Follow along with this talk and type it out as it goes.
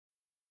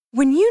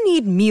When you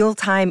need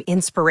mealtime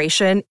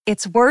inspiration,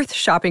 it's worth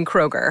shopping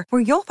Kroger,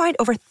 where you'll find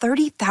over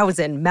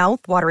 30,000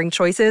 mouth-watering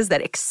choices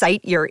that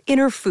excite your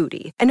inner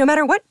foodie. And no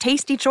matter what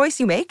tasty choice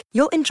you make,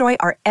 you'll enjoy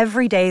our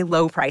everyday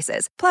low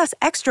prices, plus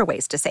extra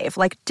ways to save,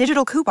 like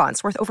digital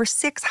coupons worth over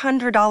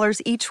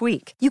 $600 each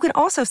week. You can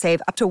also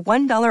save up to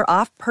 $1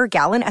 off per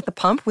gallon at the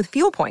pump with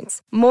fuel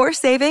points. More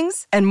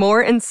savings and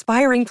more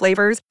inspiring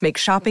flavors make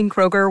shopping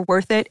Kroger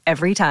worth it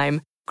every time.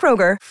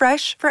 Kroger,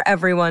 fresh for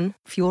everyone.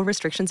 Fuel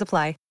restrictions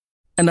apply.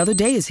 Another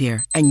day is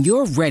here, and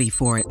you're ready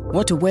for it.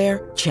 What to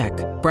wear? Check.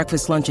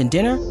 Breakfast, lunch, and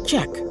dinner?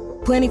 Check.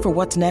 Planning for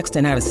what's next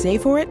and how to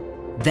save for it?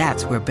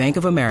 That's where Bank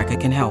of America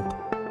can help.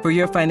 For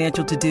your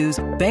financial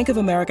to-dos, Bank of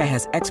America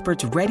has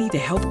experts ready to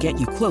help get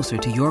you closer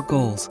to your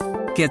goals.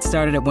 Get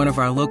started at one of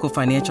our local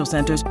financial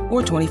centers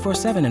or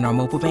 24/7 in our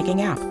mobile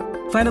banking app.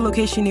 Find a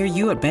location near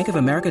you at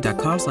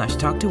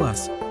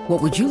bankofamerica.com/talktous.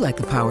 What would you like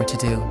the power to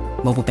do?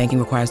 Mobile banking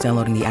requires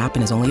downloading the app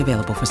and is only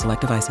available for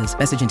select devices.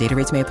 Message and data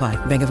rates may apply.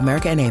 Bank of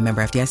America N.A.,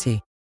 member FDIC.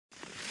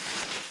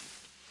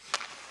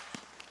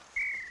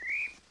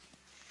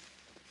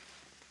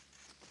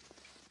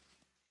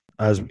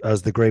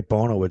 As the great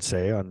Bono would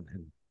say on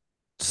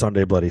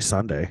Sunday Bloody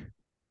Sunday,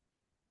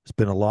 there's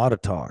been a lot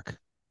of talk.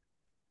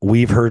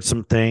 We've heard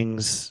some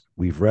things.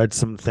 We've read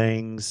some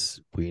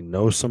things. We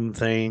know some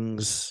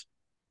things.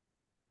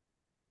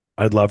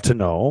 I'd love to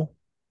know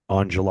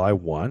on July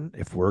 1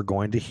 if we're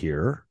going to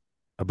hear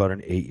about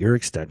an 8-year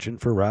extension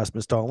for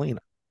Rasmus Dahlin.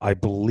 I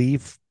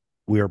believe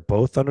we are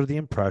both under the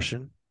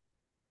impression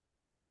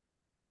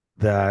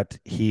that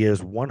he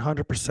is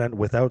 100%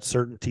 without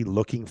certainty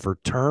looking for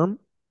term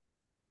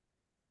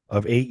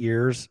of 8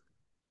 years,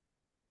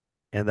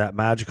 and that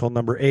magical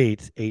number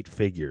 8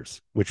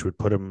 figures, which would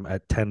put him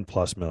at 10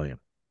 plus million.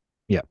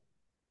 Yeah.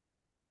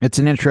 It's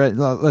an interest.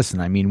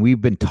 Listen, I mean, we've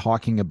been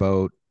talking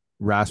about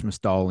Rasmus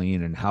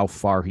Dahlin and how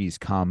far he's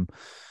come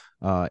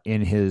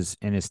in his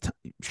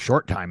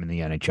short time in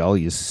the NHL.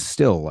 He's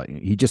still,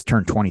 he just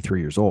turned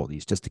 23 years old.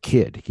 He's just a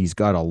kid. He's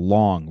got a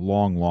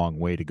long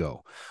way to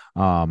go.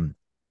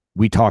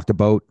 We talked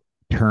about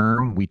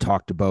term. We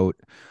talked about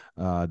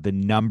the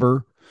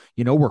number.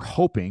 You know,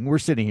 we're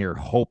sitting here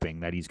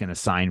hoping that he's going to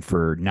sign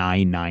for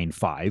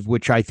 9.95,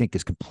 which I think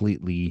is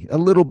completely a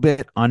little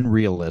bit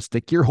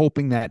unrealistic. You're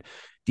hoping that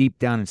deep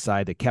down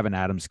inside that Kevin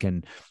Adams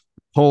can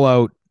pull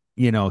out,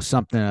 you know,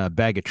 something, a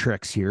bag of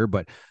tricks here,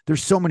 but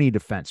there's so many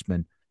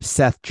defensemen.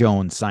 Seth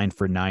Jones signed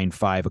for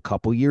 9.5 a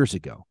couple years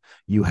ago.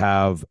 You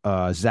have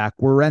Zach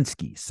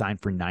Werenski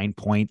signed for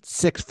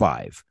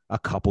 9.65 a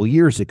couple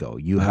years ago.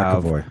 You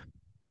have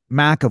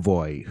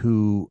McAvoy,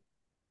 who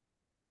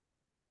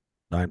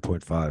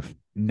 9.5.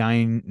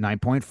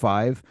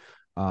 9.5.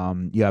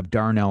 You have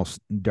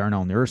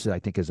Darnell Nurse, I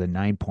think, is a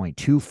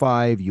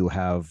 9.25. You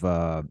have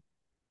Doug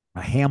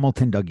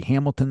Hamilton,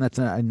 that's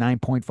a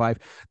 9.5.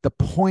 The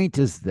point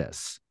is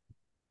this: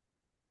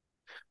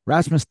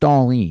 Rasmus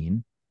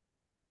Dahlin.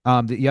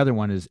 The other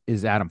one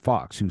is Adam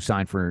Fox, who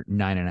signed for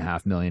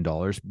 $9.5 million,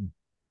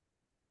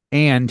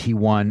 and he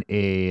won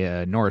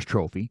a Norris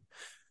Trophy.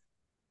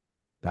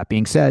 That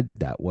being said,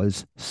 that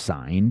was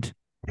signed.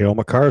 Hale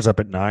McCarr's up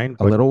at 9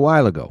 a little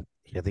while ago.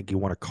 I think he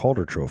won a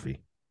Calder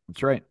Trophy.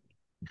 That's right.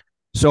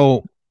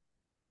 So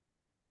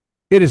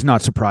it is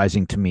not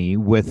surprising to me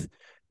with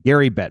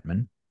Gary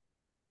Bettman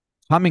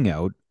coming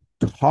out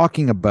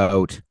talking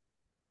about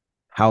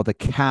how the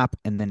cap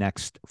in the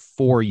next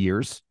 4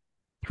 years,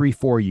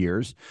 3-4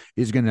 years,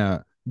 is going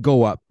to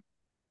go up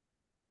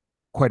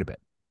quite a bit.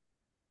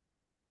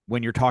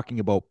 When you're talking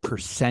about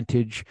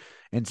percentage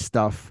and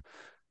stuff,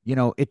 you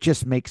know, it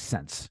just makes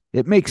sense.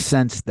 It makes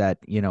sense that,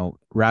 you know,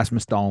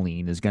 Rasmus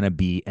Dahlin is going to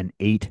be an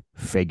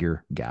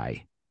 8-figure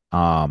guy.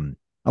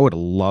 I would have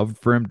loved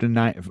for him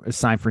to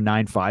sign for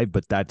 9.5,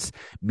 but that's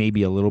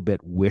maybe a little bit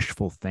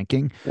wishful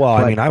thinking. Well,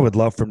 I mean, I would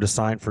love for him to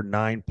sign for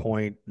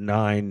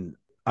 9.9.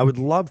 I would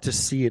love to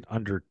see it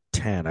under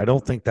 10. I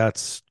don't think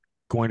that's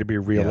going to be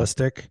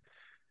realistic.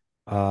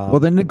 Yeah.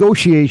 Well, the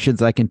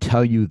negotiations, I can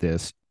tell you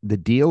this, the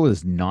deal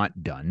is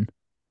not done.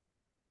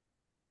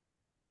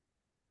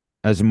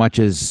 As much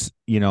as,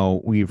 you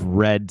know, we've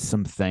read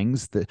some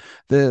things, the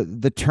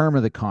term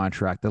of the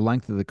contract, the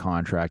length of the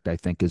contract, I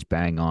think is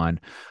bang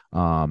on.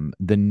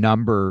 The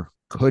number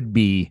could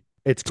be,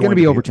 it's going to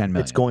be over 10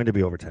 million. It's going to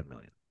be over 10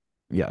 million.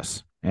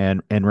 Yes.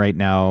 And right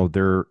now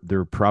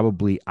they're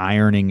probably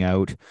ironing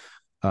out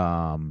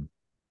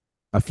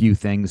a few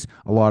things.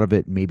 A lot of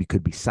it maybe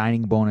could be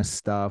signing bonus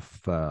stuff,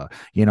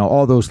 you know,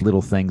 all those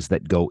little things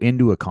that go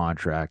into a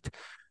contract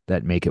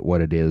that make it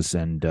what it is.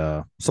 And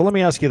so let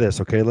me ask you this,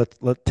 okay? Let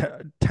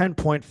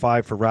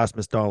 10.5 for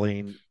Rasmus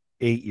Dahlin,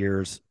 8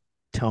 years.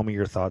 Tell me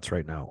your thoughts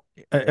right now.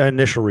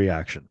 Initial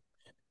reaction.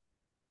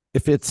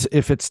 If it's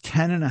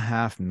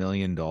 $10.5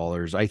 million,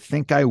 I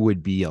think I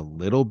would be a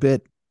little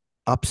bit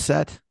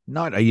upset.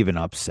 Not even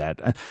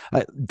upset.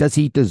 Does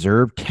he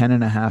deserve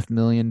 $10.5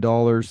 million?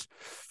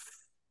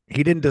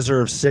 He didn't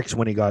deserve 6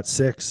 when he got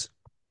 6.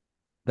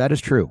 That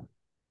is true.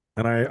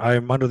 And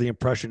I'm under the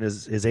impression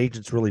his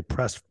agents really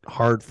pressed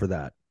hard for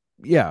that.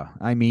 Yeah,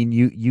 I mean,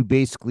 you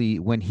basically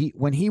when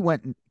he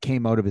went and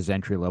came out of his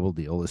entry level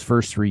deal, his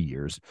first 3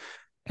 years,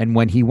 and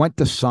when he went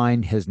to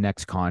sign his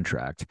next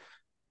contract,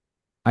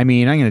 I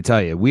mean, I'm going to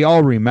tell you, we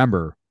all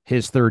remember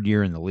his third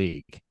year in the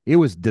league. It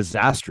was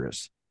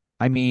disastrous.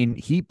 I mean,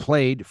 he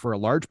played for a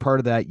large part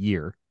of that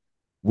year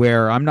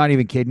where I'm not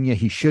even kidding you,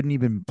 he shouldn't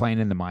even be playing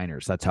in the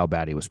minors. That's how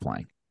bad he was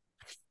playing.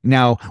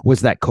 Now,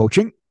 was that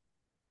coaching?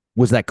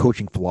 Was that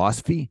coaching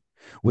philosophy?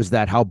 Was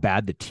that how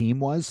bad the team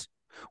was?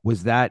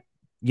 Was that,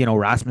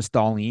 Rasmus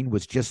Dahlin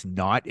was just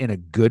not in a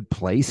good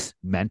place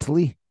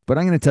mentally? But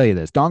I'm going to tell you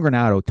this, Don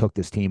Granato took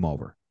this team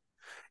over.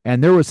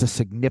 And there was a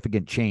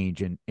significant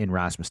change in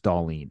Rasmus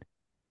Dahlin,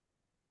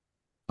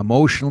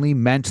 emotionally,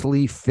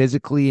 mentally,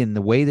 physically, in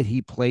the way that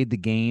he played the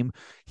game.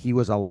 He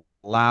was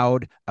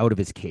allowed out of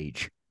his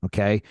cage.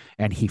 Okay.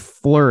 And he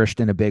flourished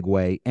in a big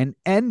way and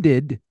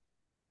ended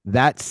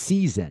that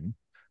season,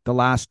 the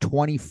last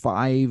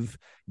 25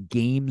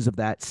 games of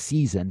that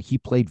season, he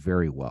played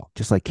very well,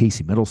 just like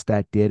Casey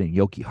Middlestat did, and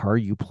Yoki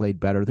Haru played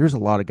better. There's a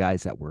lot of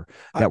guys that were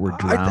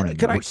drowning.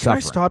 Can I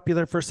stop you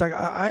there for a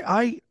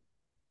second?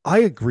 I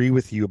agree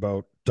with you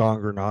about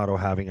Don Granato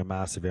having a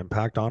massive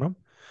impact on him,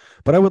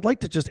 but I would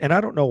like to just, and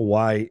I don't know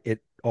why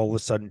it all of a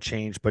sudden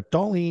changed, but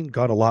Dahlin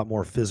got a lot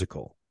more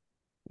physical,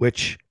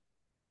 which,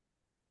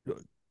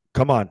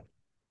 come on,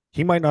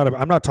 he might not have,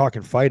 I'm not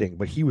talking fighting,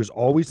 but he was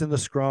always in the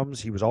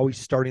scrums. He was always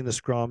starting the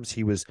scrums.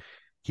 He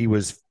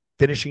was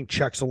finishing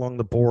checks along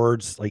the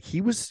boards. Like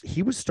he was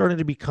starting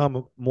to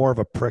become more of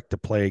a prick to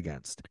play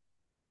against.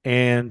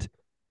 And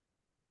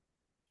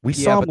we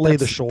saw him lay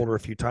the shoulder a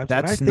few times.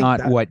 That's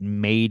not what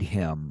made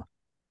him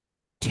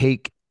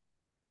take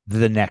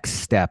the next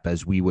step,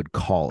 as we would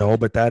call it. No,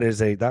 but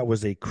that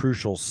was a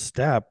crucial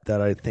step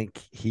that I think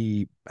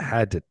he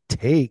had to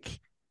take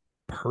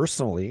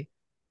personally.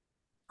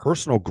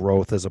 Personal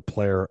growth as a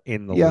player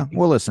in the league.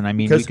 Well, listen, I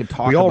mean, we can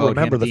talk. We all about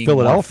remember the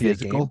Philadelphia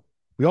game.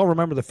 We all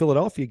remember the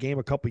Philadelphia game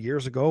a couple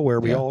years ago where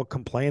we all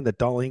complained that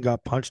Dahlin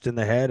got punched in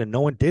the head and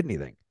no one did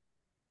anything.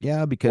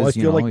 Yeah, because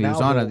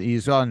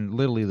he's on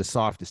literally the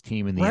softest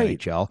team in the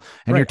NHL,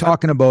 and you're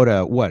talking about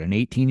an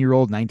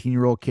 18-year-old,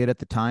 19-year-old kid at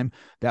the time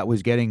that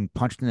was getting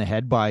punched in the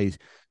head by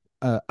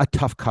a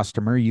tough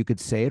customer, you could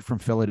say it, from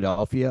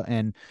Philadelphia,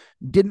 and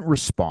didn't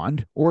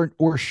respond,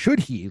 or should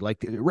he?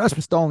 Like,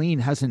 Rasmus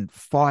Dahlin hasn't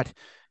fought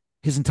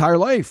his entire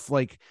life.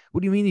 Like,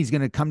 what do you mean he's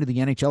going to come to the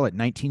NHL at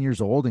 19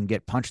 years old and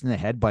get punched in the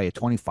head by a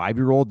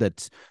 25-year-old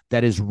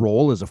that his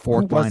role is a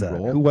fourth line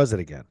role? Who was it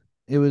again?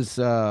 It was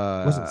it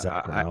wasn't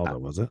Zach Ronaldo,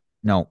 was it?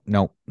 No,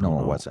 it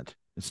wasn't.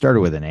 It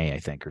started with an A, I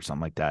think, or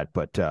something like that.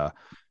 But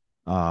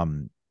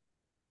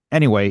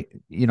anyway,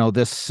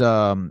 this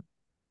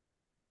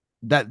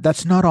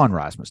that's not on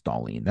Rasmus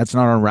Dahlin. That's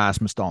not on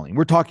Rasmus Dahlin.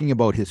 We're talking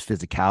about his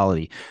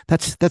physicality.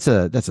 That's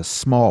a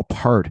small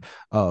part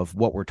of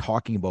what we're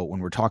talking about when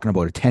we're talking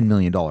about a $10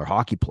 million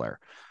hockey player.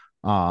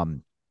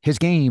 His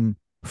game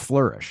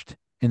flourished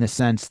in the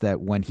sense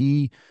that when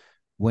he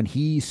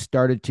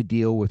started to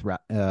deal with Don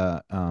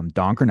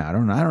Granato,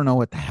 and I don't know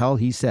what the hell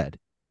he said,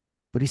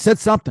 but he said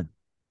something.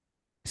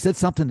 He said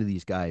something to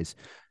these guys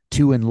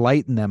to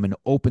enlighten them and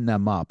open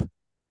them up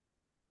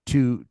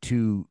to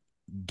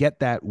get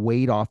that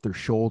weight off their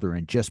shoulder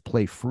and just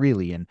play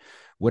freely. And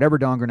whatever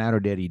Don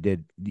Granato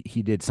did,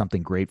 he did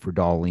something great for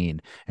Dahlin.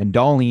 And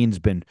Dahlin's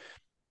been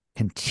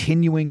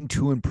continuing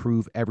to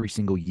improve every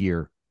single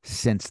year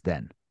since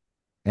then.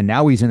 And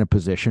now he's in a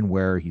position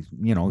where he's,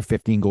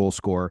 15 goal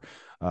scorer,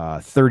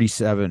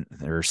 37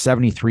 or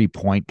 73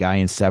 point guy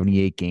in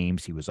 78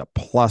 games. He was a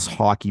plus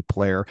hockey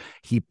player.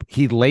 He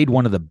laid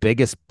one of the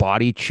biggest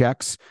body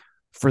checks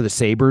for the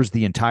Sabres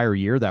the entire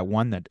year. That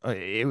one that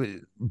it was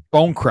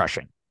bone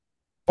crushing.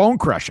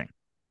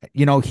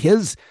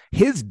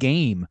 His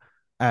game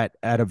at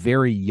a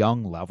very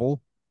young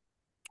level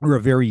or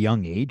a very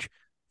young age,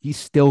 he's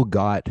still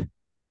got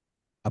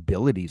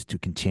abilities to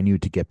continue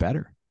to get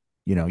better.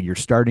 You're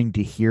starting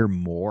to hear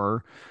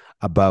more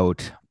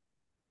about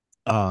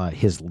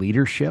his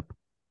leadership,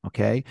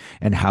 okay,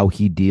 and how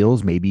he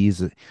deals. Maybe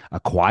he's a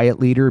quiet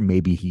leader.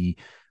 Maybe he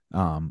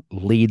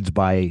leads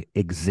by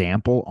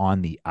example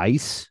on the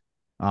ice.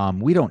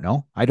 We don't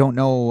know. I don't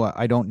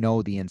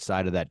know the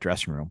inside of that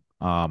dressing room.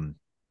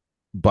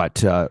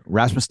 But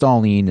Rasmus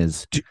Dahlin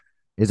is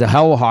a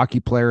hell of a hockey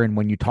player. And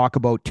when you talk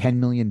about $10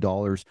 million,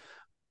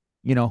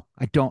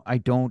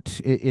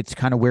 it's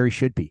kind of where he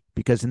should be,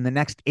 because in the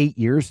next 8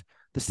 years,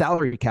 the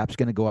salary cap is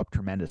going to go up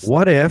tremendously.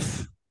 What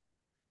if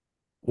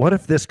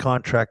this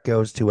contract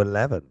goes to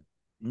 11?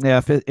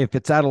 Yeah, if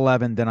it's at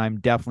 11, then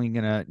I'm definitely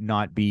going to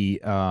not be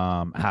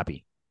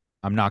happy.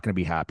 I'm not going to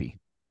be happy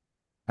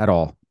at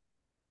all.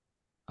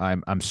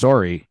 I'm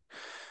sorry.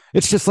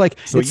 It's just like,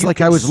 so it's like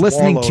I was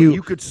listening to.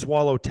 You could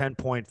swallow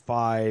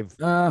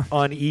 10.5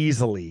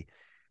 uneasily.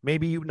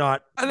 Maybe you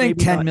not. I think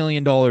 $10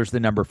 million the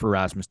number for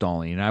Rasmus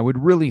Dahlin. And I would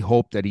really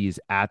hope that he's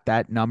at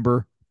that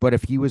number. But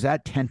if he was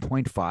at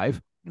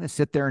 10.5, I'm going to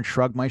sit there and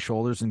shrug my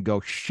shoulders and go,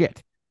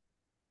 shit,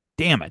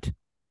 damn it.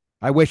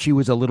 I wish he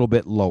was a little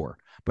bit lower.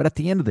 But at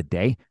the end of the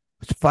day,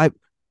 what's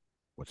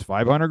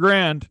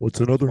 $500,000? What's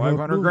another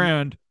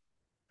 $500,000?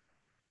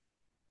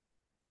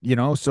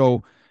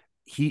 So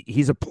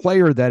he's a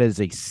player that is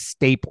a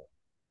staple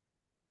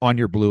on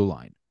your blue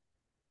line.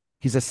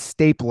 He's a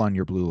staple on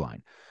your blue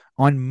line.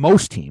 On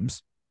most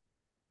teams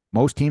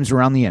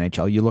around the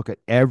NHL, you look at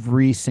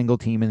every single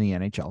team in the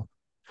NHL,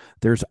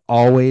 there's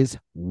always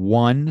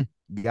one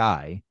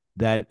guy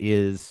that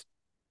is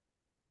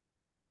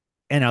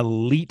an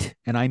elite,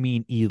 and I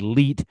mean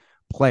elite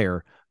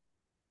player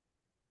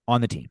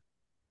on the team.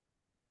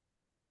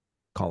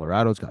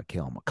 Colorado's got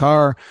Cale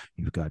Makar.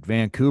 You've got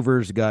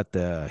Vancouver's got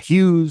the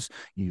Hughes.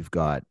 You've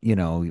got,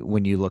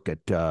 when you look at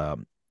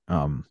the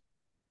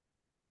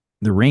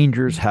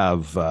Rangers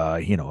have,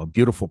 a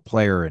beautiful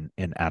player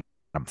in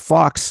Adam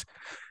Fox.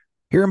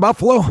 Here in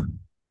Buffalo,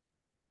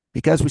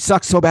 because we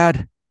suck so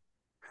bad,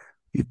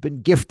 we've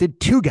been gifted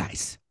two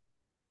guys.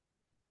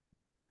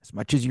 As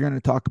much as you're going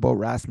to talk about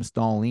Rasmus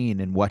Dahlin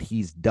and what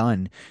he's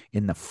done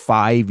in the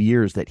 5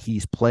 years that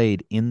he's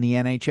played in the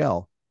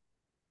NHL,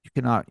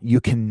 you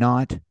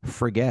cannot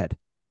forget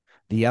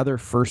the other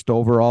first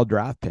overall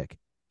draft pick,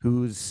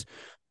 who's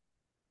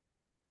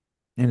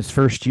in his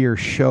first year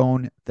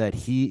shown that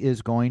he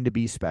is going to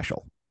be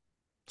special.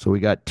 So we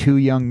got two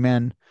young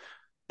men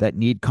that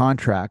need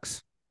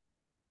contracts,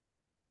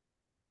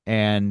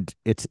 and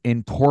it's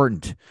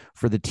important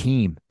for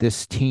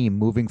this team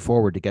moving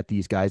forward, to get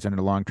these guys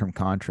under long-term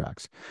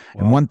contracts.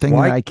 Well, and one thing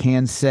that I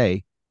can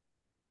say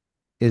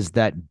is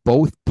that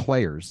both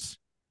players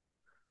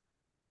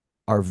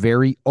are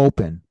very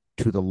open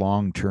to the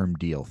long-term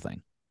deal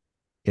thing.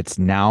 It's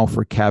now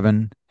for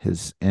Kevin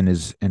and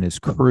his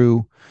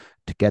crew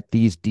to get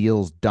these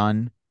deals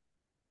done.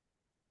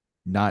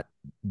 Not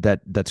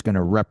that's going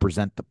to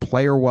represent the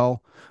player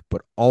well,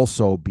 but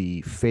also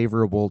be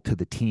favorable to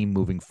the team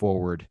moving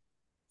forward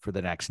for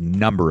the next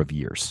number of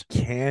years.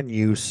 Can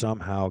you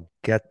somehow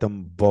get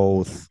them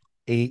both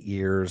 8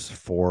 years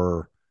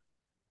for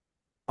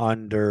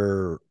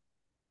under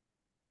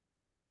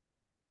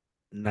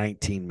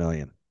 19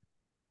 million?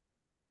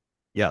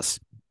 Yes.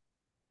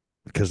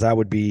 Because that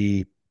would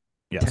be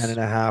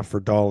 10.5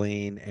 for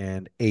Dahlin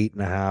and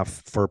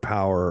 8.5 for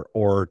Power,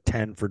 or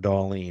 10 for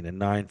Dahlin and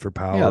 9 for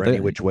Power, any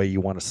which way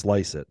you want to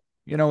slice it.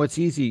 It's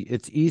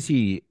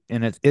easy,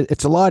 and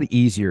it's a lot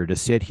easier to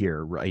sit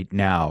here right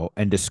now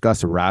and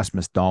discuss a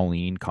Rasmus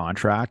Dahlin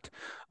contract.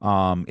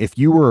 If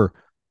you were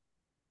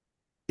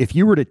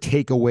to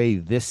take away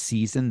this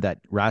season that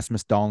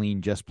Rasmus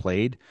Dahlin just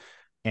played,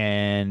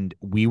 and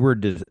we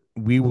would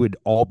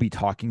all be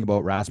talking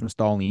about Rasmus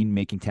Dahlin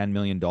making $10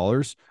 million,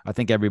 I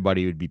think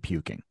everybody would be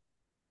puking.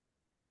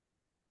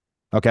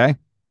 Okay,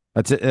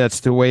 that's it.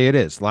 That's the way it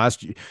is.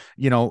 Last,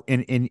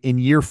 in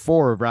year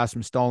 4 of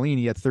Rasmus Dahlin,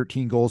 he had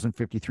 13 goals and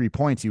 53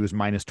 points. He was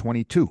minus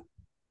 22.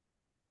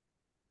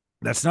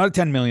 That's not a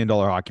 $10 million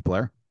hockey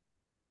player.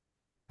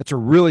 That's a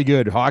really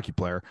good hockey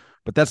player,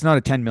 but that's not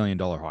a $10 million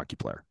hockey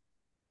player.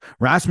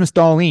 Rasmus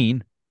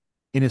Dahlin,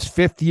 in his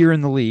 5th year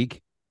in the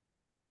league,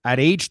 at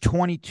age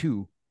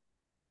 22,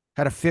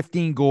 had a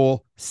 15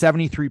 goal,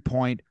 73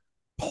 point,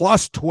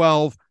 plus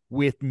 12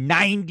 with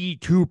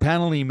 92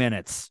 penalty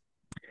minutes.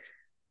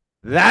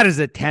 That is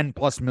a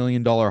 $10+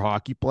 million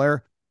hockey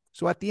player.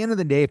 So at the end of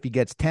the day, if he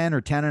gets $10 or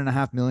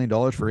 $10.5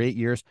 million for 8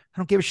 years, I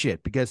don't give a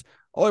shit, because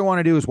all I want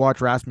to do is watch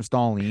Rasmus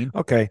Dahlin.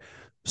 Okay.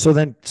 So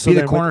then be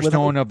the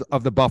cornerstone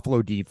of the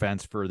Buffalo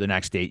defense for the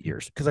next 8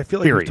 years. Because I feel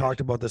like we've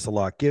talked about this a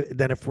lot.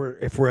 Then if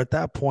we're at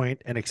that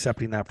point and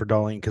accepting that for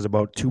Dahlin, because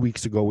about 2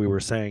 weeks ago we were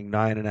saying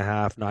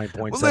 9.5,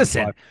 9.75. Well,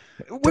 listen,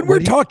 when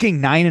we're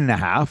talking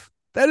 9.5,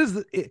 that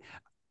is,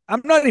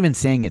 I'm not even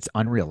saying it's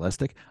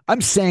unrealistic.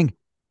 I'm saying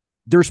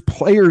there's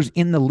players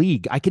in the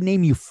league. I can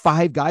name you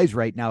 5 guys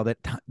right now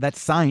that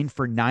signed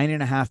for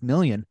 $9.5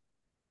 million,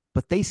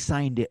 but they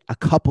signed it a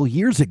couple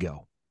years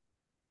ago.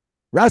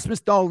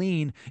 Rasmus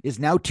Dahlin is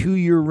now 2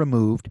 years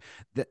removed.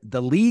 The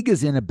league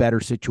is in a better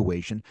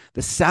situation.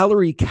 The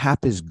salary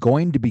cap is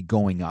going to be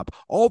going up.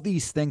 All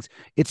these things,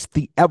 it's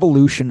the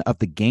evolution of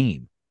the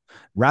game.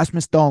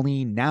 Rasmus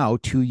Dahlin now,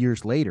 2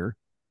 years later,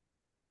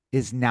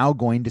 is now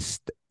going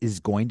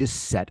to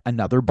set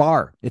another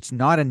bar. It's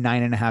not a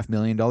 $9.5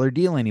 million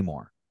deal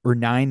anymore, or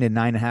 $9 to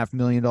 $9.5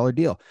 million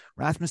deal.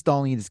 Rasmus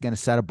Dahlin is going to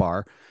set a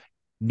bar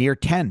near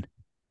 10,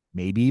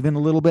 maybe even a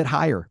little bit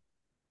higher.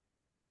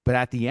 But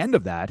at the end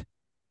of that,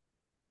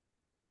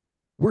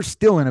 we're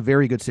still in a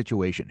very good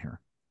situation here.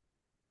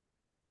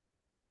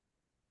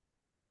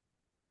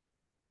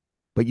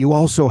 But you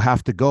also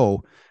have to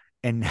go,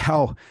 and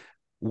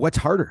what's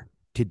harder?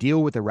 To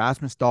deal with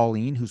Rasmus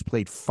Dahlin, who's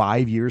played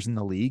 5 years in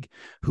the league,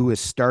 who is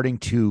starting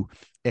to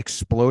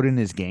explode in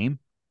his game?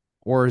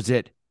 Or is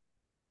it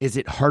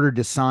harder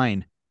to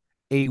sign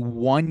a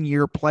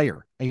 1-year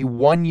player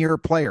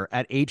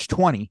at age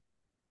 20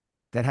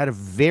 that had a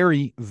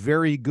very,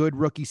 very good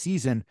rookie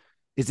season?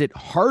 Is it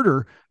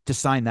harder to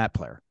sign that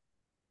player?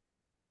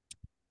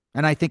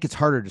 And I think it's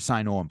harder to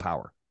sign Owen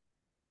Power.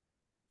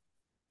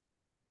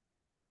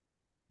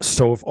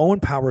 So if Owen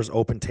Power is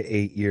open to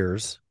 8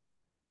 years,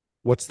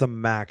 what's the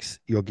max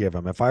you'll give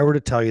him? If I were to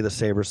tell you the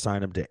Sabres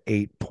sign him to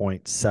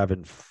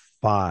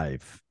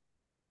 8.75,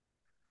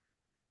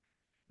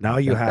 now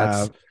you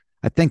have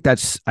I think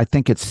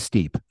it's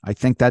steep. I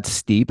think that's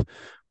steep,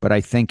 but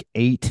I think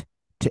 8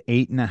 to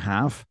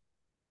 8.5.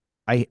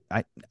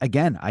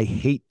 I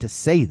hate to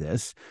say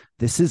this.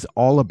 This is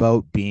all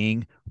about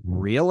being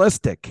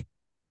realistic.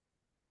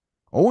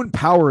 Owen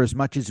Power, as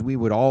much as we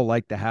would all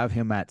like to have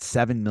him at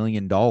 $7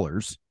 million,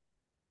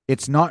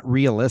 it's not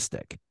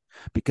realistic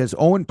because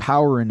Owen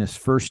Power in his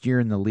first year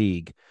in the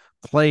league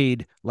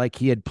played like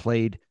he had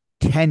played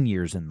 10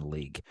 years in the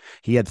league.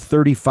 He had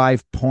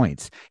 35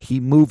 points. He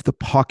moved the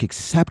puck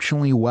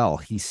exceptionally well.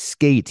 He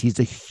skates. He's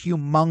a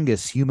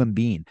humongous human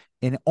being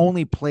and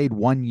only played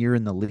 1 year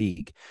in the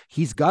league.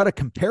 He's got a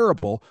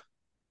comparable,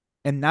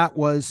 and that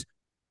was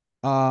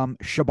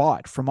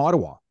Shabbat from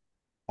Ottawa.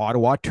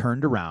 Ottawa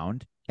turned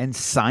around and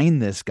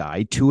signed this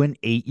guy to an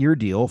 8-year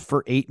deal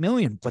for $8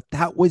 million. But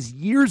that was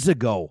years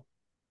ago.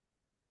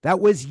 That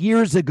was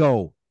years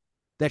ago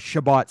that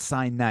Shabbat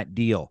signed that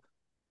deal.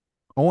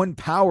 Owen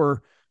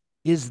Power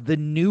is the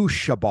new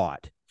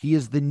Shabbat. He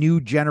is the new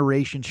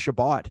generation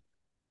Shabbat.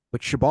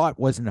 But Shabbat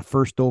wasn't a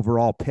first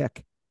overall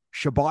pick.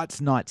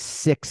 Shabbat's not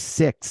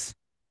 6'6",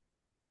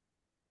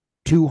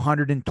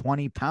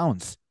 220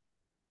 pounds.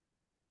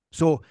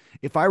 So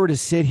if I were to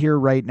sit here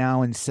right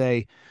now and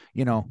say,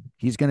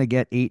 he's going to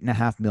get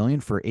 $8.5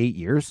 million for 8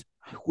 years,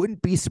 I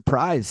wouldn't be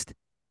surprised.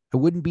 I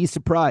wouldn't be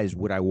surprised.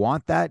 Would I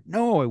want that?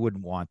 No, I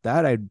wouldn't want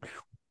that. I'd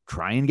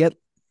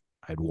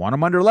want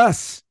him under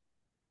less.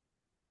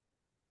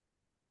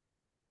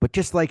 But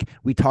just like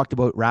we talked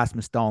about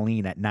Rasmus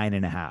Dahlin at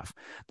 9.5,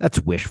 that's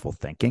wishful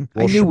thinking.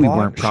 Well, I knew we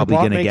weren't probably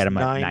going to get him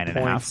at 9.5.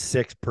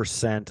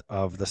 9.6%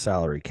 of the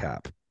salary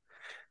cap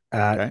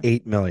at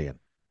 $8 million.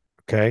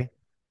 Okay.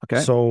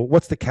 So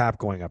what's the cap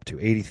going up to?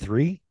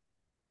 83?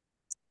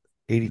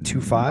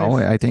 82.5? Oh,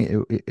 I think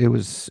it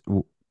was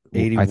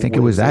 80. I think it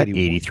was at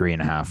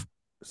 83.5.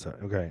 So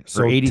okay.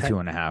 So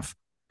 82.5.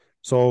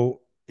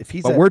 So if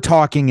he's we're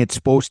talking it's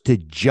supposed to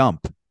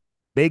jump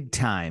big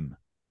time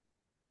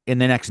in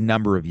the next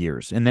number of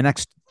years. In the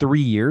next 3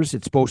 years,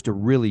 it's supposed to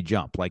really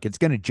jump. Like it's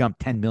going to jump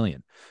 10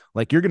 million.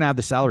 Like you're going to have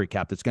the salary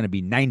cap that's going to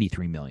be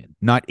 93 million,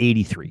 not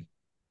 83.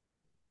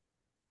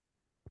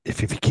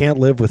 If you can't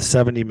live with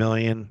 70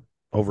 million,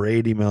 over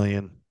 80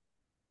 million,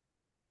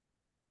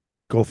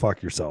 go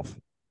fuck yourself.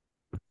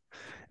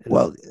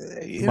 Well,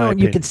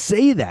 you can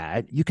say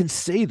that,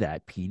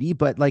 Petey,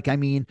 but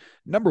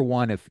number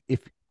one, if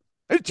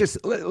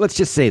let's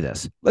just say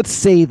this. Let's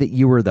say that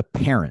you were the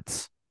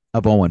parents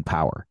of Owen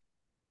Power.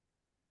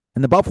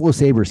 And the Buffalo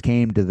Sabres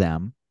came to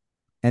them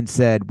and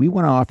said, we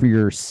want to offer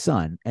your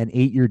son an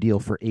 8-year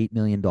deal for $8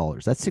 million.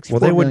 That's $64 million. Well,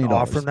 they wouldn't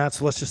offer him that.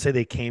 So let's just say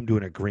they came to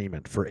an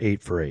agreement for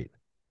 8 for 8.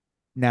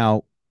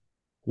 Now,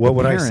 what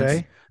would I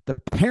say? The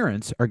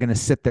parents are going to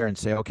sit there and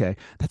say, okay,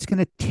 that's going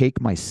to take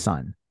my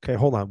son. Okay,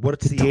 hold on.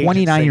 What's the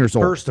 29 years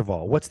old? First of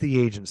all, what's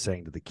the agent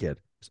saying to the kid?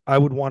 I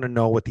would want to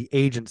know what the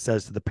agent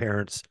says to the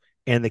parents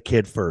and the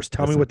kid first.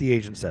 Tell me what the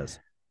agent says.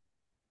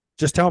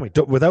 Just tell me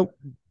without.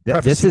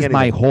 This is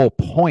my whole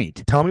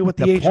point. Tell me what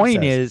the agent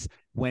point says. is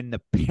when the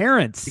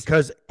parents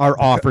are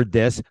offered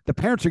this, the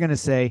parents are going to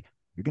say,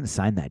 you're going to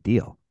sign that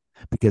deal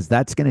because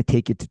that's going to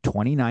take you to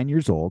 29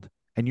 years old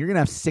and you're going to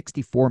have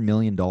 $64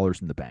 million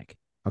in the bank.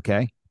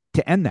 Okay.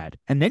 To end that.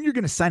 And then you're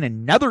going to sign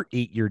another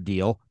 8-year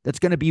deal that's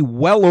going to be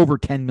well over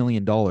 $10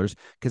 million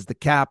because the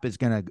cap is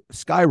going to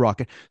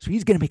skyrocket. So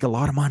he's going to make a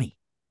lot of money.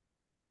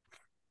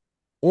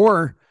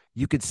 Or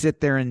you could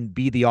sit there and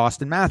be the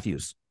Austin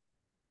Matthews,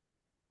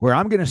 where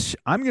I'm going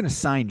to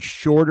sign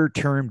shorter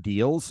term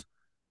deals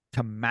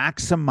to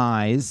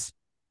maximize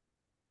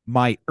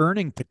my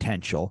earning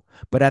potential,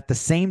 but at the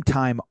same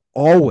time,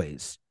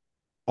 always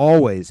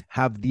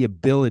have the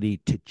ability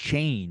to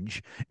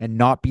change and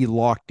not be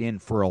locked in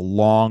for a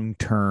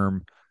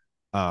long-term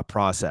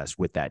process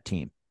with that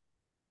team.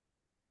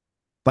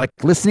 Like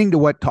listening to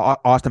what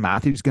Austin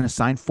Matthews is going to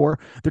sign for,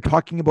 they're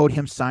talking about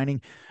him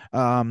signing,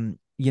 a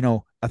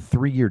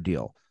 3-year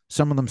deal.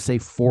 Some of them say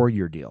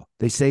 4-year deal.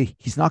 They say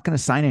he's not going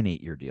to sign an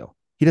 8-year deal.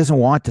 He doesn't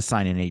want to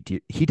sign an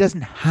 8-year. He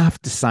doesn't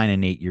have to sign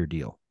an 8-year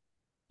deal.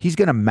 He's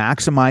going to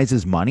maximize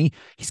his money.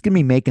 He's going to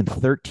be making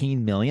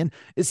 $13 million.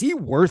 Is he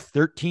worth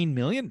 $13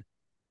 million?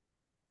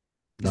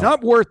 He's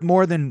not worth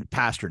more than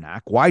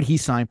Pasternak. Why'd he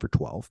sign for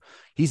 12?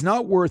 He's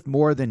not worth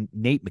more than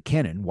Nate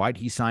McKinnon. Why'd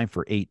he sign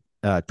for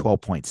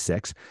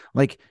 12.6?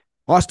 Like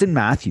Austin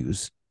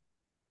Matthews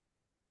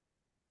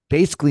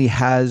basically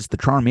has the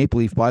Toronto Maple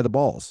Leaf by the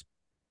balls.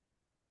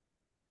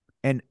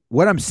 And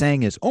what I'm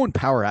saying is Owen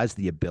Power has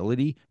the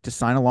ability to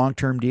sign a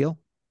long-term deal,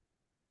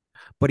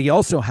 but he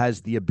also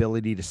has the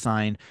ability to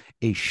sign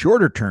a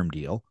shorter-term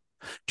deal,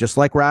 just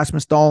like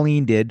Rasmus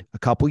Dahlin did a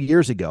couple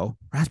years ago.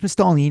 Rasmus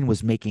Dahlin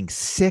was making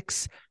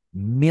 $6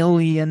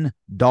 million,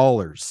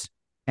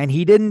 and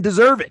he didn't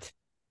deserve it,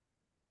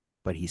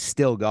 but he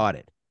still got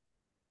it.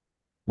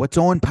 What's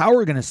Owen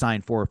Power going to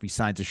sign for if he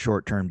signs a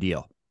short-term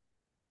deal?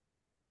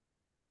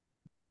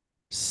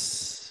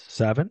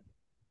 7.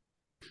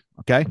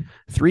 Okay.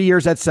 3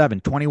 years at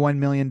 7, $21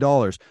 million.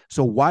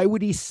 So why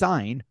would he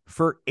sign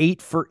for 8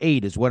 for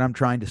 8 is what I'm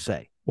trying to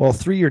say. Well,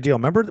 3-year deal.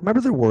 Remember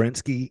the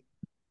Werenski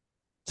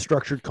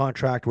structured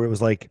contract where it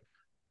was like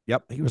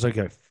Yep. He was like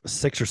a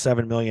 6 or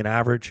 7 million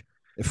average,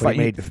 If but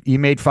he I, made if he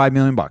made $5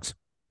 million.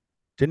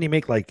 didn't he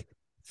make like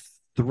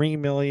 3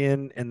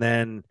 million and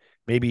then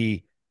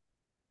maybe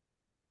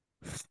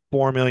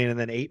 4 million and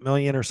then 8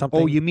 million or Oh,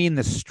 something? you mean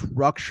the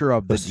structure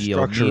of The the deal,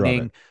 structure of it.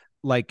 meaning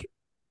like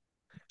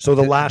So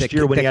the the last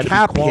year when the he had to be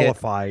cap hit.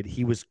 qualified,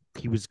 he was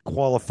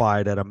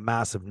qualified at a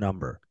massive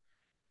number.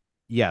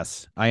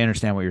 Yes, I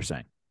understand what you're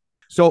saying.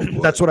 So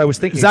That's what I was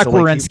thinking. Zach So like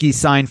he, Werenski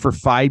signed for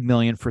 $5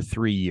 million for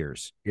 3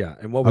 years. yeah.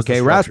 And what was the Okay,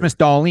 structure? Rasmus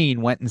Dahlin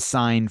went and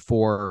signed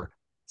for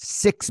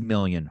 $6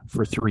 million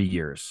for 3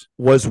 years.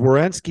 Was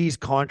Werenski's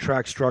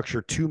contract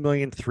structure 2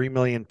 million, 3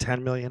 million,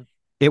 10 million?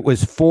 It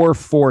was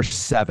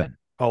 447.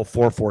 Oh,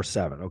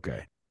 447.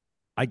 Okay.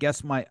 I guess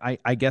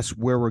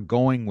where we're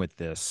going with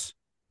this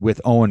with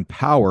Owen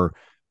Power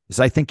is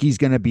I think he's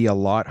going to be a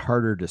lot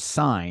harder to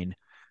sign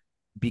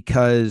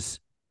because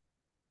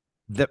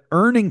the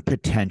earning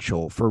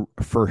potential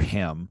for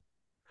him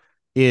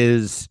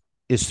is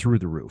through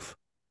the roof.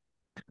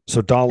 So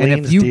And if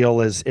Darlene's you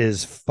deal is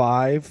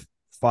 5.8,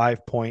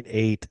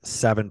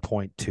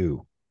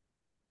 7.2.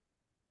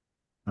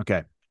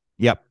 okay,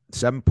 yep,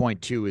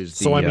 7.2 is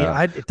So I the mean,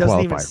 it doesn't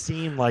even qualifier.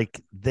 seem like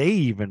they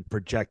even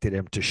projected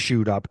him to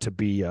shoot up to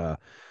be a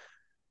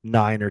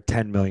 $9 or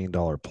 $10 million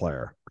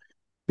player,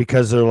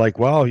 because they're like,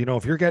 well,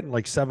 if you're getting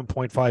like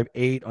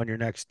 7.58 on your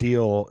next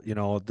deal,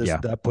 Yeah,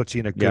 that puts you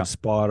in a yeah. good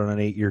spot on an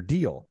 8-year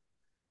deal.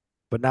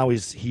 But now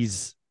he's Do you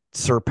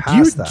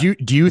surpassed do that. you,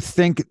 do you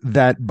think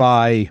that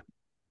by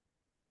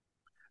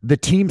the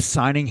team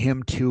signing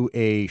him to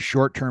a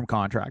short-term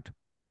contract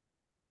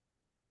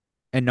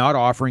and not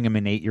offering him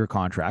an 8-year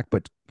contract,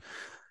 but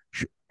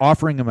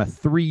offering him a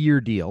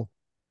 3-year deal,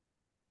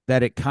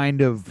 that it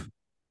kind of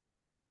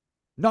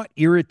not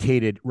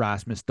irritated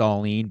Rasmus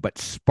Dahlin, but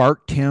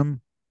sparked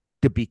him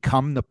to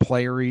become the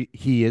player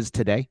he is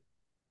today?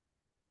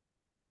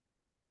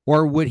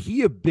 Or would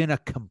he have been a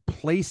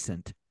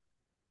complacent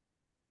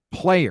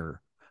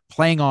player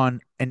playing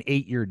on an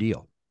 8-year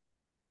deal?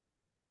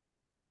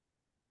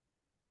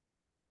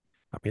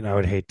 I mean, I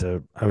would hate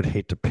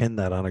to pin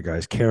that on a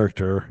guy's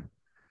character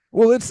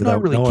Well, it's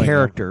not without really knowing him.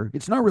 character.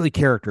 It's not really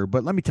character,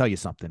 but let me tell you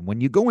something. When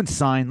you go and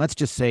sign, let's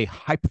just say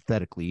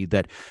hypothetically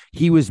that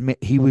he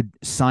would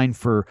sign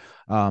for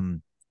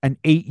an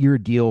 8-year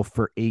deal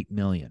for 8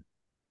 million.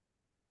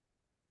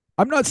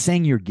 I'm not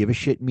saying your give a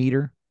shit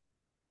meter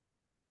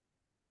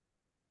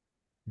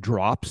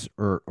drops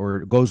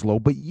or goes low,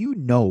 but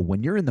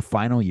when you're in the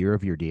final year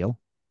of your deal,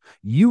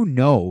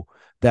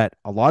 that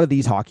a lot of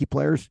these hockey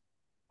players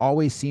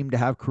always seem to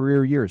have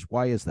career years.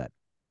 Why is that?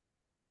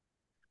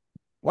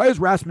 Why does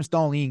Rasmus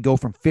Dahlin go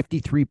from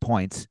 53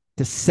 points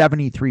to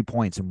 73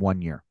 points in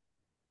 1 year?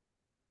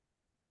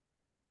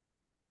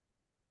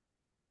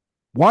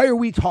 Why are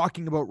we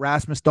talking about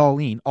Rasmus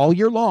Dahlin all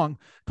year long?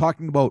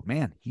 Talking about,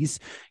 man, he's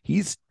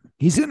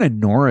in a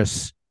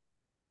Norris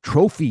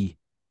Trophy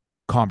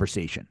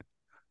conversation.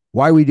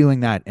 Why are we doing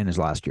that in his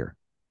last year?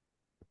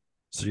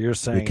 So you're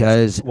saying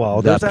Because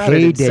the there's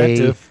added payday.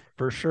 incentive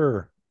for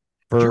sure.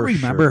 Do you For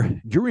remember?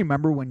 sure. Do you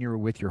remember when you were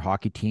with your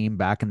hockey team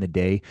back in the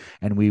day,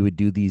 and we would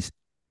do these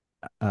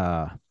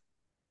uh,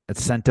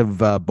 incentive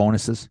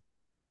bonuses?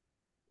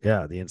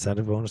 Yeah, the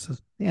incentive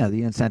bonuses. Yeah,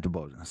 the incentive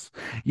bonus.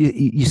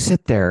 You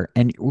sit there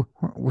and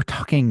we're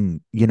talking,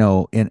 in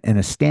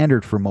a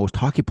standard for most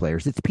hockey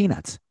players, it's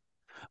peanuts.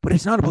 But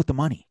it's not about the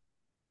money.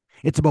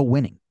 It's about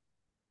winning.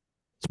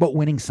 It's about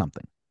winning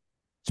something.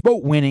 It's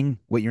about winning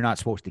what you're not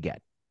supposed to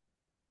get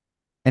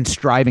and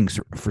striving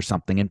for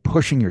something and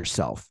pushing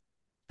yourself.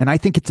 And I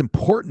think it's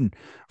important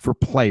for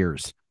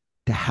players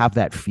to have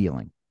that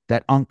feeling,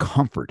 that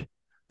uncomfort,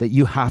 that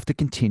you have to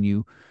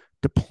continue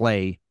to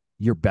play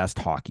your best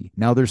hockey.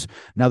 Now there's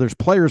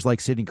players like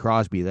Sidney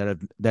Crosby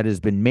that has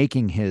been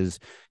making his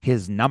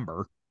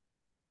number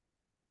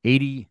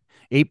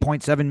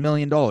 $88.7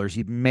 million.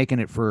 He's been making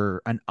it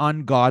for an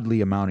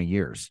ungodly amount of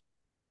years,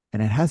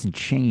 and it hasn't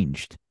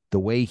changed the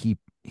way he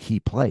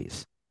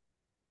plays,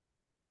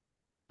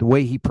 the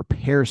way he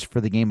prepares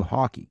for the game of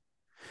hockey.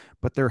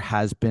 But there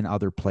has been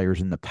other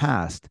players in the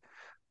past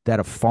that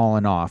have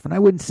fallen off, and I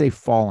wouldn't say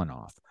fallen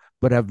off,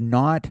 but have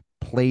not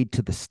played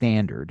to the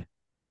standard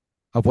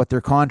of what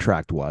their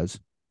contract was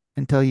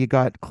until you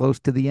got close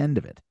to the end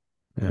of it,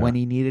 when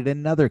he needed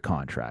another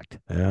contract.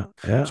 Yeah.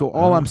 Yeah. So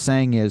all I'm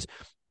saying is,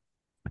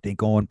 I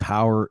think Owen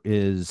Power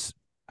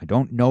I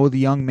don't know the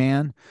young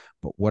man,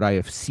 but what I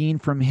have seen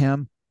from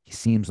him, he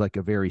seems like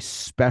a very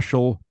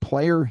special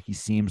player. He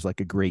seems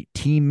like a great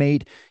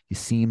teammate. He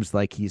seems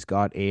like he's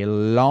got a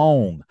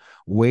long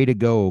way to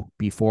go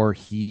before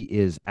he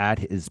is at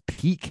his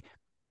peak.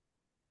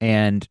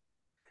 And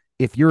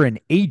if you're an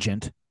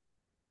agent,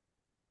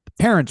 the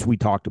parents we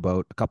talked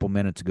about a couple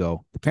minutes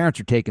ago, the parents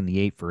are taking the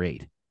 8 for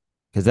 8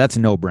 because that's a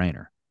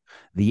no-brainer.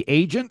 The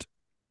agent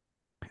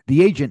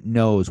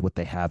knows what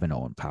they have in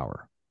Owen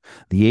Power.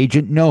 The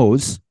agent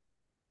knows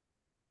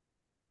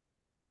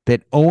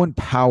that Owen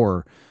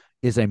Power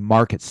is a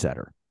market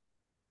setter.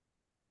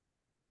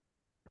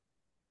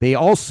 They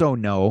also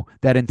know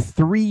that in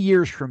 3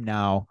 years from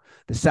now,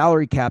 the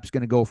salary cap is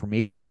going to go from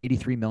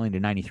 83 million to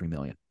 93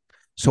 million.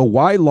 So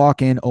why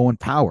lock in Owen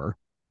Power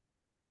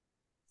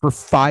for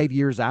 5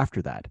 years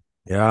after that?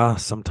 Yeah,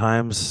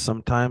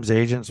 sometimes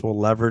agents will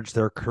leverage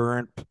their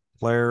current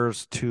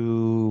players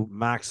to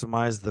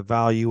maximize the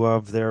value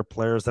of their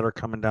players that are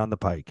coming down the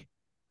pike.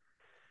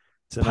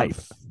 It's an Pipe.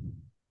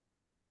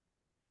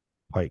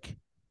 pike.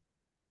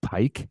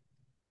 Pike?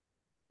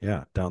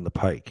 Yeah, down the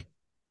pike.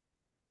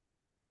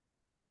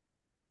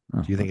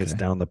 Oh, Do you think it's okay.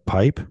 down the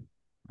pipe?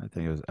 I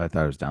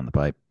thought it was down the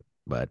pipe,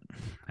 but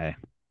hey.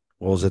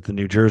 Well, is it the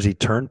New Jersey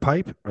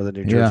Turnpike or the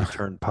New Jersey Yeah.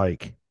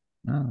 Turnpike?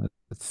 No,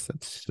 that's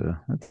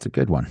a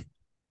good one.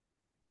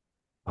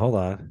 Hold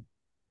on.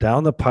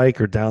 Down the pike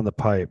or down the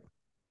pipe?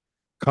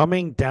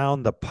 Coming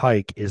down the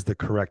pike is the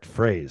correct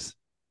phrase.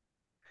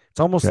 It's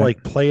almost Okay.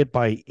 like play it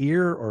by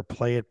ear or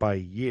play it by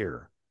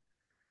year.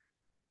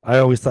 I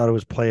always thought it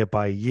was play it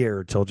by year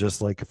until just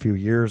like a few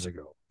years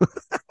ago.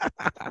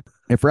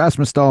 If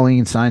Rasmus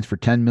Dahlin signs for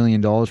 $10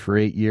 million for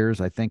 8 years,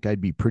 I think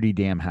I'd be pretty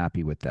damn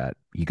happy with that.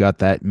 You got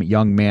that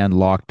young man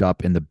locked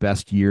up in the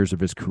best years of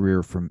his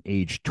career from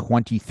age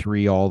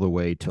 23 all the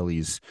way till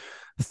he's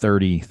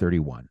 30,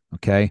 31.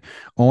 Okay.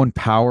 Owen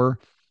Power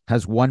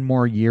has one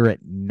more year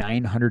at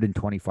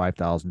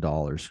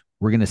 $925,000.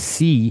 We're going to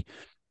see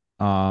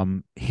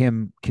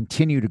him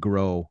continue to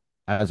grow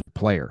as a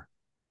player.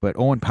 But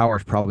Owen Power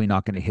is probably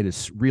not going to hit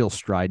his real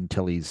stride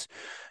until he's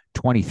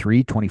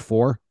 23,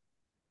 24.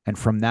 And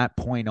from that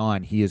point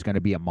on, he is going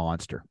to be a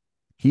monster.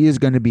 He is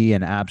going to be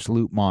an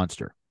absolute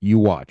monster. You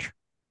watch.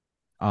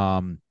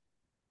 And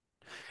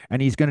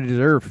he's going to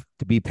deserve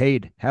to be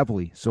paid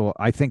heavily. So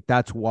I think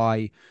that's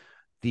why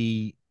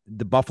the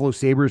Buffalo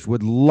Sabres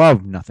would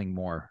love nothing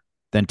more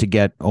than to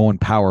get Owen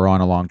Power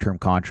on a long-term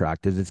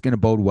contract, is it's going to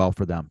bode well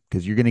for them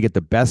because you're going to get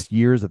the best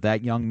years of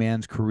that young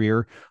man's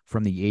career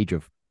from the age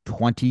of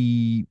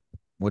 20,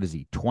 what is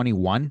he,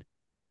 21,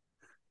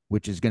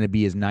 which is going to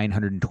be his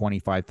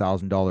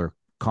 $925,000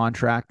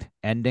 contract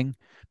ending.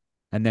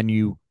 And then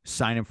you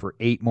sign him for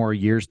 8 more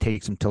years,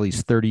 takes him till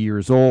he's 30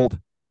 years old.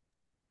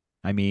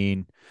 I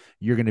mean,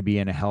 you're going to be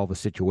in a hell of a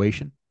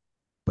situation,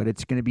 but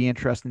it's going to be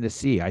interesting to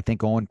see. I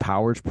think Owen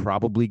Power's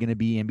probably going to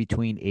be in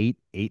between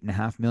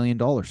 $8.5 million.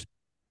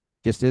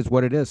 Just is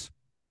what it is.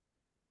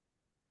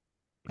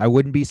 I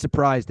wouldn't be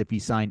surprised if he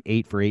signed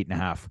 8 for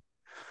 8.5.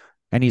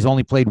 And he's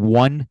only played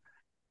 1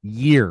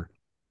 year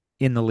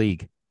in the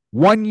league.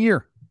 1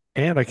 year.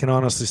 And I can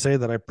honestly say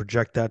that I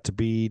project that to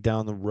be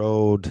down the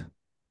road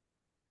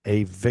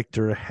a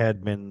Victor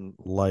Hedman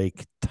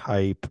like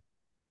type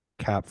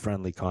cap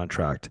friendly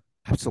contract.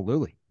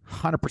 Absolutely.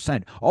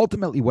 100%.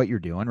 Ultimately, what you're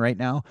doing right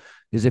now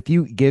is if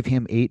you give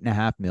him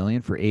 $8.5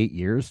 million for 8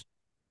 years,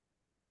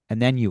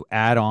 and then you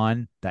add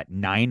on that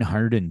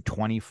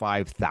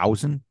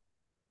 925,000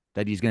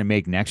 that he's going to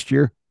make next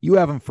year, you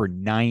have him for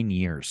 9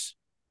 years.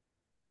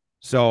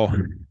 So,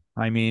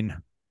 I mean,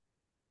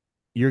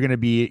 you're going to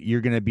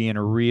be in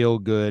a real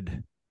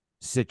good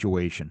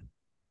situation.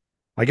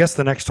 I guess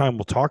the next time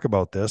we'll talk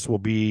about this will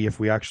be if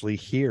we actually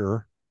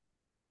hear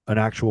an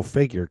actual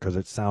figure, because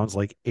it sounds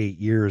like 8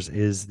 years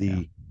is the.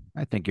 Yeah.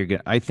 I think you're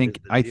good. I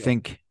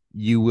think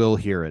you will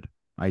hear it.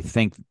 I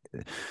think,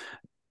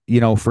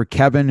 for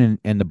Kevin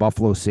and the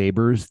Buffalo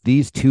Sabres,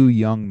 these two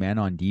young men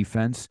on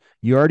defense,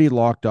 you already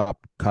locked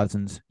up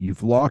Cousins. You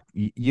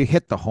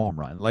hit the home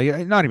run,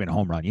 like not even a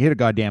home run. You hit a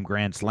goddamn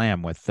grand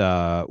slam with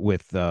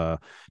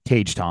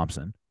Tage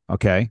Thompson.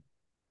 Okay.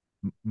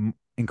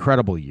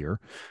 Incredible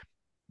year.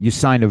 You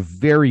signed a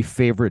very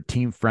favorite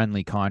team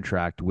friendly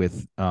contract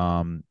with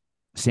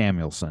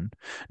Samuelson.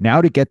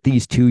 Now to get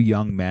these two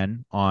young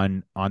men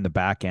on the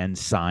back end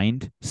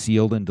signed,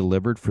 sealed, and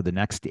delivered for the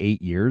next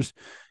 8 years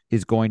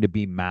is going to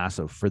be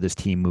massive for this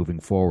team moving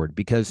forward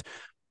because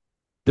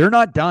they're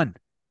not done.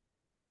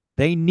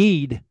 They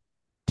need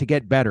to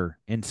get better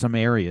in some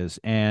areas.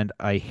 And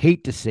I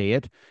hate to say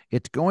it,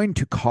 it's going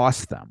to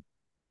cost them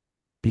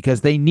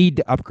because they need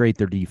to upgrade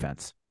their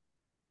defense.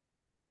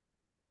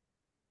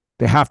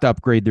 They have to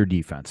upgrade their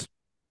defense.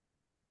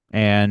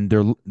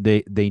 And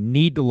they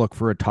need to look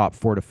for a top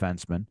 4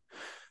 defenseman.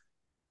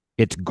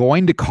 It's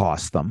going to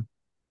cost them.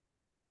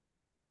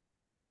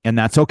 And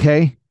that's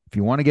okay. If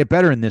you want to get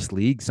better in this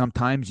league,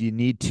 sometimes you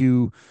need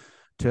to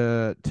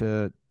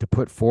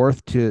put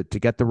forth to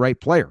get the right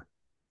player.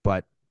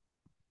 But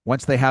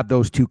once they have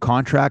those two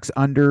contracts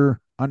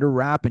under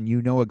wrap and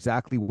you know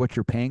exactly what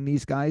you're paying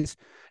these guys,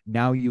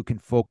 now you can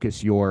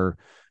focus your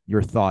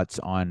thoughts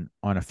on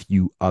a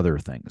few other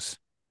things.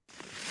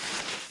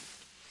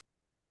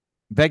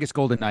 Vegas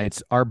Golden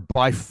Knights are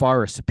by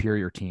far a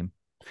superior team.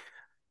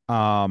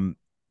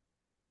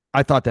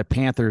 I thought that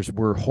Panthers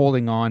were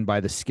holding on by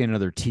the skin of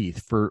their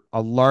teeth for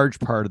a large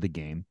part of the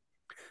game.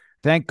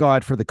 Thank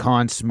God for the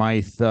Conn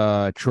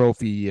Smythe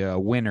Trophy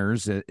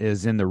winners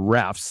is in the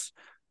refs.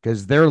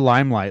 because their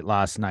limelight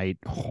last night,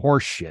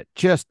 horseshit,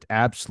 just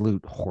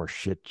absolute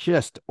horseshit.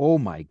 Just, oh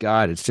my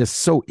God, it's just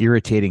so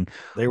irritating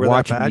They were that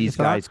watching bad, you these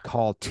thought? guys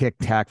call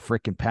tic-tac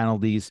freaking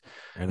penalties.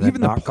 And then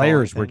Even the not calling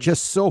players were things.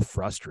 just so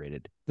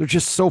frustrated. They're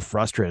just so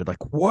frustrated.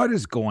 Like, what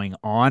is going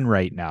on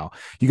right now?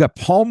 You got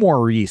Paul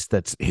Maurice,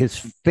 that's his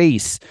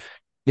face.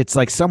 It's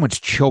like someone's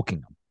choking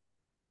him.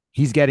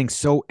 He's getting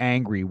so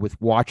angry with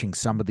watching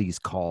some of these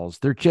calls.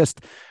 They're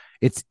just,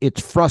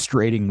 it's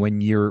frustrating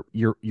when you're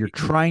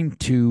trying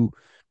to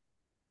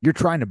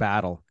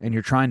battle and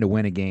you're trying to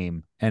win a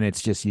game, and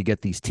it's just you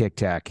get these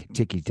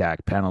ticky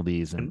tack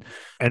penalties, And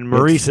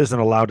Maurice isn't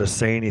allowed to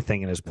say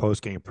anything in his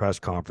post game press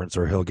conference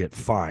or he'll get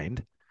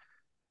fined.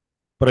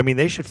 But I mean,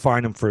 they should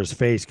fine him for his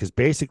face, because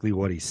basically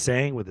what he's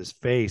saying with his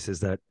face is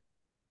that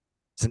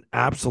it's an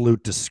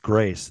absolute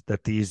disgrace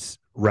that these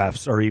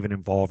refs are even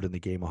involved in the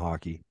game of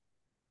hockey.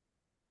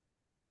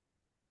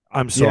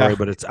 I'm sorry,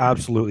 but it's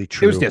absolutely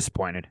true. It was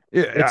disappointed.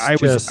 I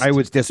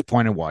was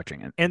disappointed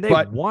watching it. And they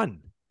won.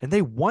 And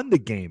they won the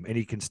game, and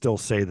he can still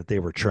say that they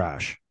were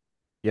trash.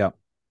 Yeah.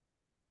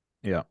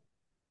 Yeah.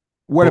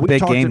 What a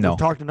big game, though. We've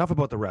talked enough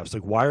about the refs.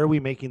 Like, why are we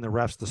making the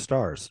refs the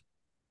stars?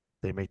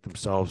 They make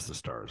themselves the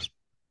stars.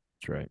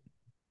 That's right.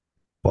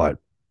 But,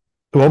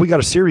 well, we got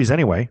a series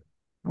anyway.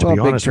 To be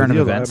honest with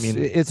you, events. I mean,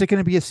 is it going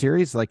to be a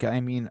series? Like, I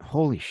mean,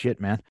 holy shit,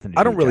 man!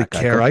 I don't really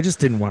care. I just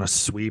didn't want to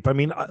sweep. I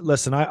mean,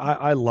 listen,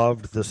 I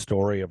loved the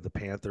story of the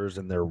Panthers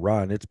and their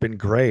run. It's been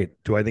great.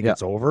 Do I think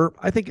it's over?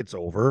 I think it's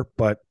over,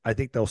 but I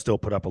think they'll still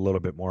put up a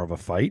little bit more of a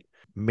fight.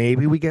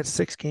 Maybe we get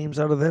 6 games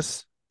out of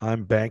this.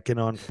 I'm banking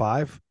on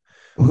 5.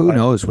 Who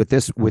knows? With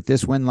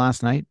this win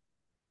last night,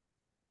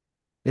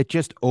 it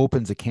just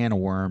opens a can of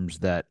worms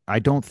that I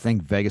don't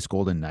think Vegas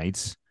Golden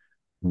Knights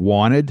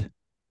wanted.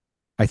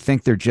 I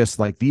think they're just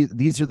like,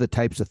 these are the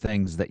types of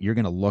things that you're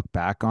going to look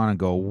back on and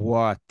go,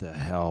 what the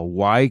hell?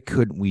 Why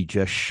couldn't we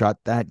just shut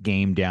that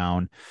game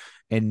down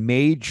and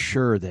made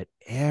sure that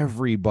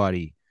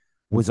everybody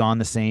was on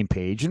the same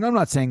page? And I'm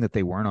not saying that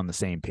they weren't on the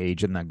same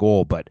page in that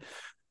goal, but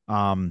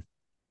Bob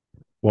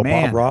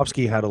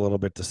Rovsky had a little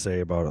bit to say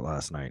about it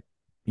last night.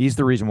 He's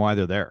the reason why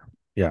they're there.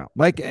 Yeah.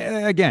 Like,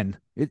 again,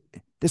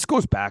 this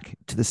goes back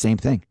to the same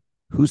thing.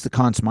 Who's the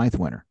Conn Smythe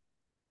winner?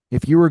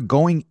 If you were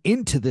going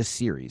into the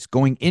series,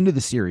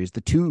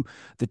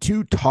 the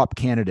two top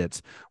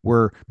candidates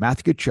were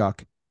Matthew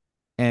Tkachuk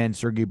and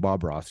Sergei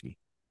Bobrovsky.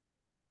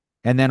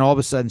 And then all of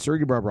a sudden,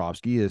 Sergei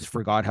Bobrovsky has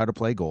forgot how to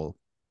play goal,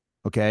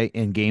 okay,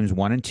 in games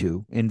 1 and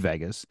 2 in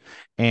Vegas.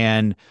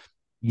 And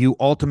you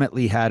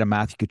ultimately had a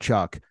Matthew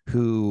Tkachuk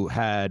who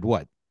had,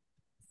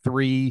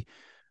 3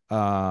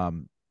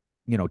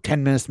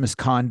 10 minutes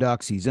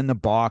misconducts. He's in the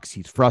box.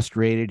 He's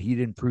frustrated. He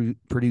didn't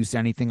produce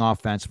anything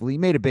offensively. He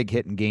made a big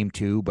hit in game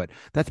 2, but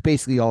that's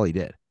basically all he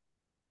did.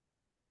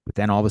 But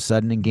then all of a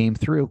sudden in game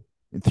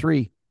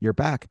 3, you're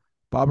back.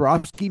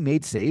 Bobrovsky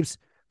made saves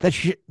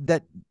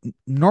that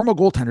normal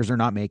goaltenders are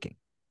not making.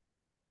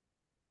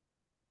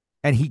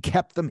 And he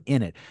kept them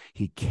in it.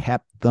 He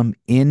kept them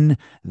in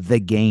the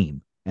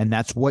game. And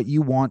that's what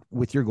you want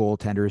with your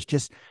goaltenders.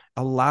 Just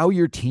allow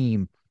your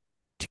team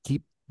to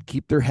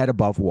keep their head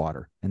above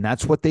water. And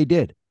that's what they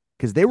did,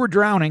 because they were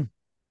drowning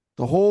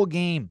the whole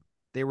game.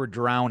 They were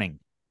drowning.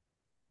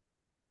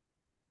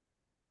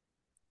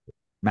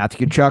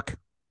 Matthew Tkachuk,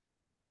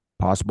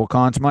 possible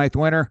Conn Smythe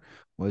winner.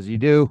 What does he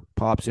do?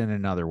 Pops in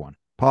another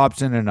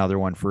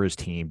one for his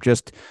team,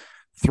 just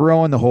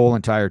throwing the whole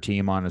entire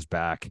team on his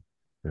back.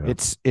 Yeah.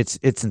 It's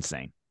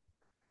insane.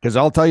 Because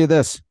I'll tell you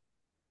this,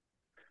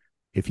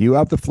 if you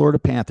have the Florida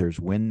Panthers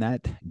win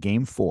that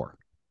game 4,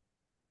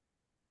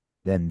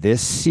 then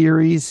this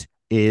series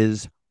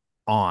is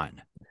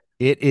on.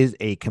 It is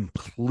a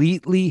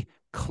completely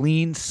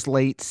clean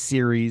slate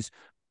series,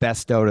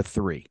 best out of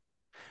 3.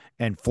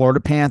 And Florida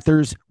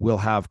Panthers will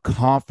have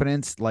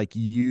confidence like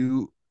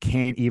you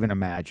can't even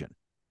imagine.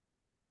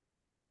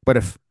 But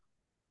if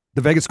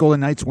the Vegas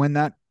Golden Knights win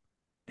that,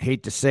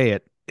 hate to say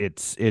it,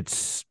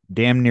 it's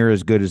damn near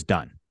as good as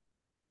done.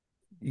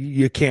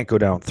 You can't go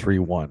down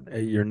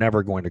 3-1. You're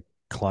never going to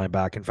climb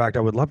back. In fact,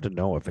 I would love to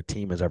know if a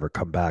team has ever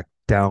come back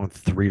down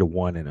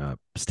 3-1 in a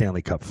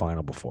Stanley Cup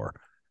final before.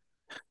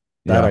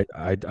 That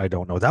I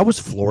don't know. That was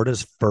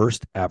Florida's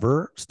first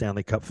ever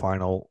Stanley Cup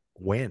final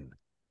win.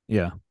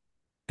 Yeah,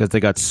 because they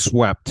got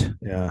swept.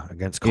 Yeah,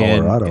 against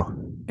Colorado.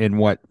 In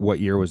what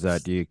year was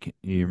that? Do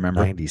you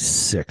remember?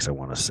 96, I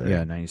want to say.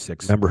 Yeah,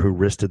 96. Remember who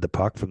wristed the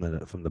puck from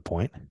the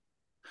point?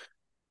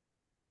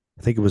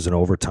 I think it was an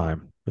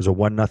overtime. It was a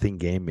 1-0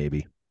 game,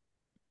 maybe.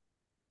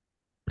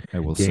 I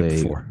will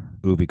say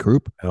Uwe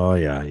Krupp. Oh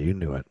yeah, you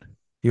knew it.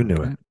 You knew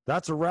it.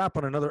 That's a wrap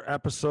on another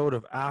episode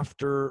of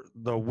After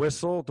the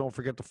Whistle. Don't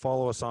forget to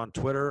follow us on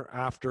Twitter,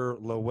 After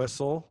the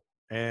Whistle,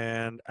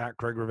 and at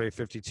Craig Rivet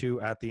 52,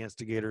 at the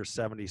Instigator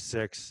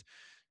 76.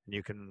 And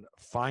you can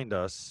find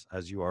us,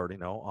 as you already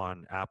know,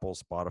 on Apple,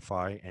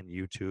 Spotify, and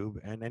YouTube,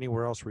 and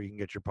anywhere else where you can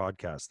get your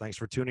podcasts. Thanks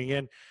for tuning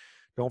in.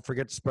 Don't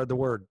forget to spread the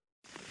word.